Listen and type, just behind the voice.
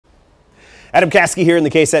Adam Caskey here in the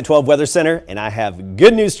KSAT 12 Weather Center, and I have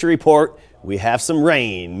good news to report. We have some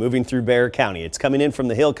rain moving through Bexar County. It's coming in from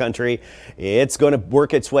the hill country. It's going to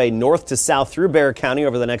work its way north to south through Bexar County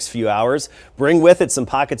over the next few hours, bring with it some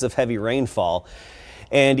pockets of heavy rainfall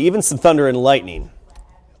and even some thunder and lightning.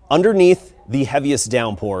 Underneath the heaviest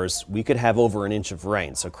downpours, we could have over an inch of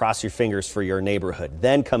rain, so cross your fingers for your neighborhood.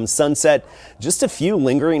 Then comes sunset, just a few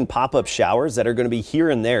lingering pop-up showers that are going to be here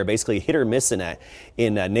and there, basically hit or miss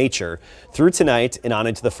in nature through tonight and on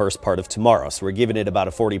into the first part of tomorrow. So we're giving it about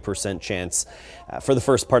a 40% chance for the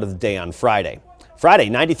first part of the day on Friday. Friday,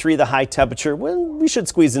 93 the high temperature. Well, we should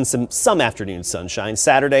squeeze in some afternoon sunshine.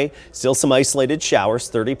 Saturday, still some isolated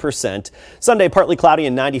showers, 30%. Sunday, partly cloudy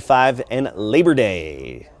and 95. And Labor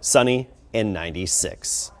Day, sunny and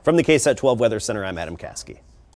 96. From the KSAT 12 Weather Center, I'm Adam Caskey.